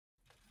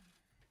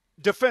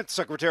Defense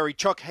Secretary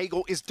Chuck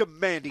Hagel is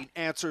demanding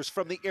answers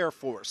from the Air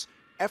Force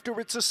after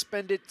it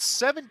suspended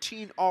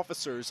 17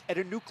 officers at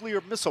a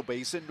nuclear missile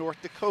base in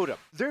North Dakota.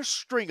 Their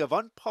string of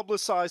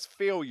unpublicized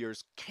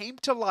failures came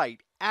to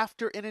light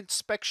after an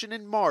inspection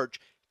in March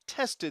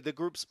tested the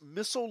group's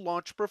missile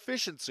launch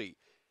proficiency.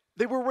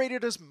 They were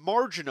rated as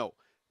marginal,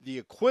 the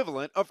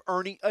equivalent of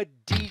earning a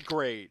D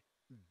grade,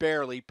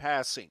 barely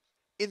passing.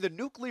 In the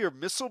nuclear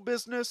missile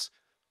business,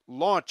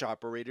 launch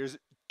operators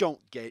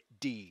don't get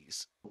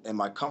Ds. Am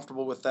I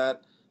comfortable with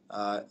that?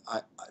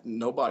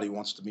 Nobody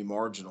wants to be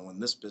marginal in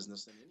this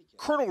business.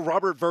 Colonel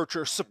Robert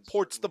Vircher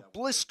supports the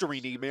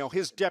blistering email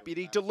his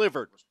deputy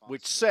delivered,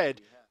 which said,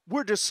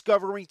 "We're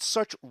discovering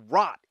such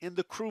rot in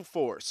the crew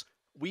force.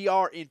 We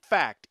are, in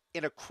fact,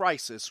 in a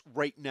crisis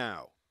right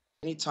now."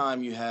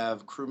 Anytime you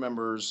have crew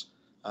members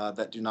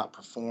that do not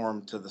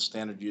perform to the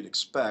standard you'd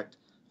expect,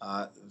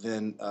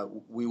 then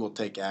we will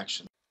take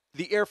action.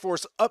 The Air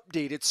Force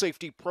updated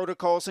safety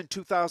protocols in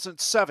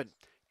 2007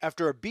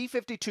 after a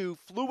B-52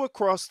 flew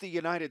across the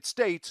United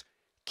States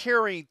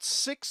carrying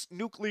 6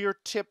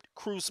 nuclear-tipped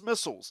cruise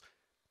missiles.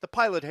 The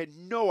pilot had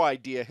no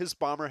idea his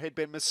bomber had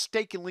been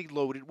mistakenly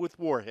loaded with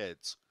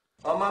warheads.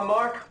 On my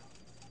mark,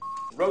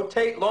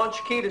 rotate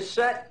launch key to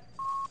set.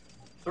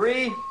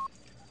 3,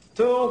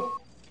 2,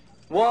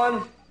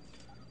 1,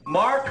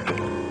 mark.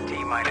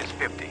 T-minus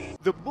 50.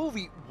 The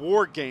movie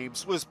War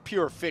Games was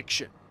pure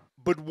fiction,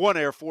 but one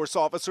Air Force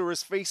officer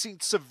is facing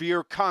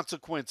severe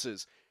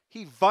consequences.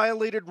 He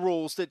violated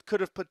rules that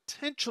could have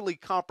potentially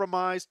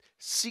compromised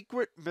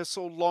secret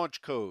missile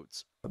launch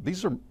codes.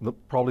 These are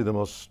probably the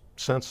most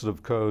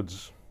sensitive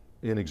codes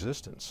in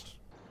existence.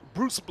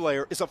 Bruce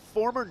Blair is a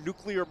former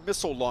nuclear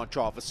missile launch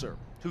officer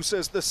who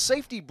says the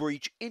safety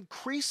breach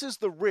increases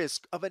the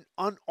risk of an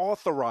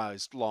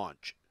unauthorized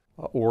launch.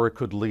 Or it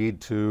could lead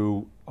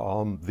to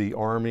the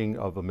arming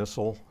of a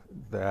missile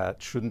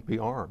that shouldn't be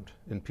armed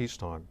in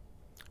peacetime.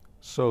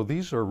 So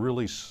these are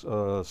really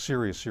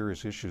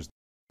serious issues.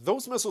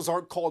 Those missiles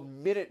aren't called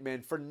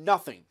Minutemen for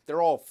nothing.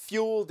 They're all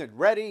fueled and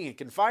ready and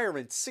can fire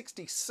in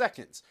 60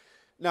 seconds.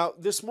 Now,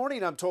 this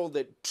morning I'm told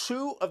that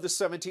 2 of the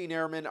 17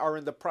 airmen are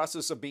in the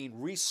process of being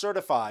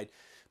recertified,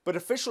 but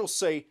officials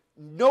say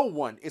no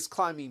one is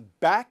climbing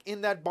back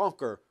in that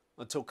bunker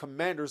until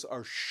commanders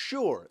are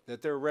sure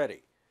that they're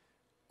ready.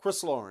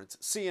 Chris Lawrence,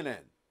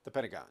 CNN, The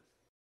Pentagon.